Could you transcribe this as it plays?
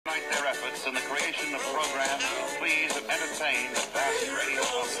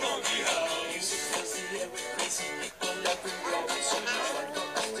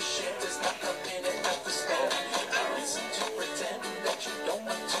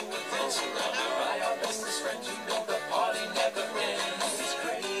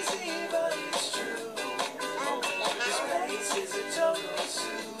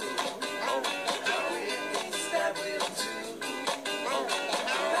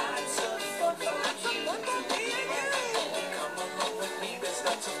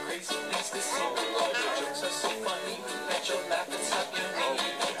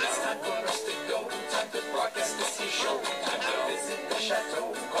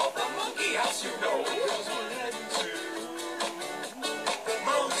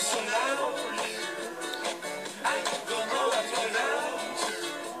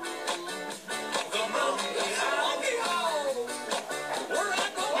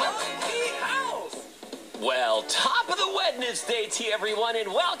Well, top of the Wednesday to you, everyone,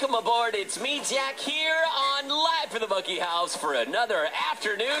 and welcome aboard. It's me, Jack, here on Live from the Monkey House for another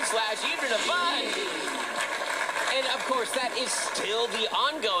afternoon/evening of fun. And, of course, that is still the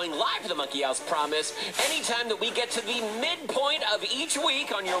ongoing Live from the Monkey House promise. Anytime that we get to the midpoint of each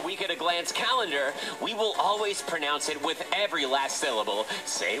week on your Week at a Glance calendar, we will always pronounce it with every last syllable.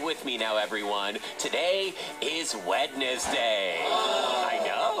 Say it with me now, everyone. Today is Wednesday. I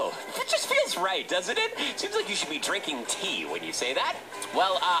know. It just feels right, doesn't it? Seems like you should be drinking tea when you say that.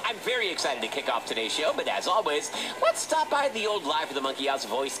 Well, I'm very excited to kick off today's show, but as always, let's stop by the old Live from the Monkey House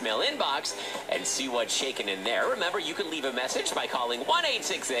voicemail inbox and see what's shaking in there. Remember, you can leave a message by calling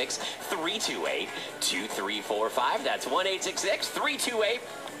 1-866-328-2345. That's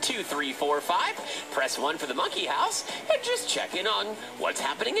 1-866-328-2345. Press 1 for the Monkey House and just check in on what's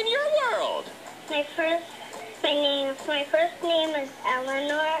happening in your world. My first name is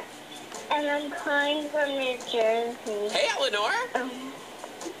Eleanor, and I'm calling from New Jersey. Hey, Eleanor.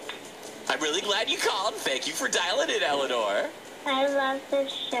 I'm really glad you called. Thank you for dialing in, Eleanor. I love the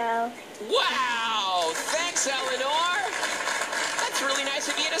show. Wow! Thanks, Eleanor. That's really nice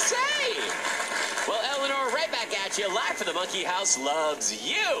of you to say. Well, Eleanor, right back at you. Live from the Monkey House loves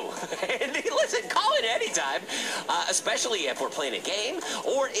you. And listen, call in anytime, especially if we're playing a game,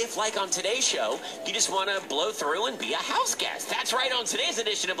 or if, like on today's show, you just want to blow through and be a house guest. That's right, on today's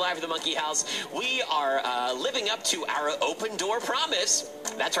edition of Live from the Monkey House, we are living up to our open door promise.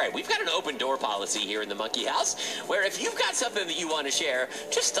 That's right, we've got an open door policy here in the Monkey House, where if you've got something that you want to share,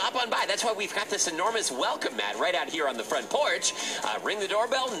 just stop on by. That's why we've got this enormous welcome mat right out here on the front porch. Ring the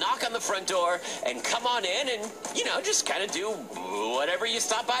doorbell, knock on the front door, and come on in and, you know, just kind of do whatever you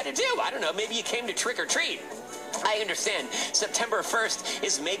stop by to do. I don't know, maybe you came to trick or treat. I understand September 1st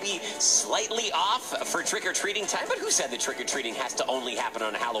is maybe slightly off for trick-or-treating time, but who said that trick-or-treating has to only happen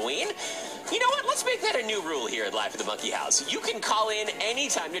on Halloween? You know what? Let's make that a new rule here at Live at the Monkey House. You can call in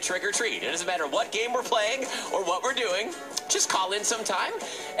anytime to trick-or-treat. It doesn't matter what game we're playing or what we're doing. Just call in sometime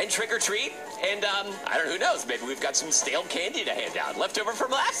and trick-or-treat. And, I don't know, who knows? Maybe we've got some stale candy to hand out, left over from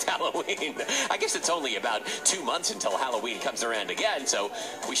last Halloween. I guess it's only about 2 months until Halloween comes around again, so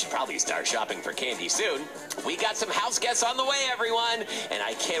we should probably start shopping for candy soon. We got some house guests on the way, everyone, and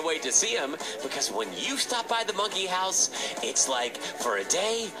I can't wait to see them, because when you stop by the Monkey House, it's like for a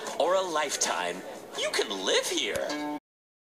day or a lifetime, you can live here.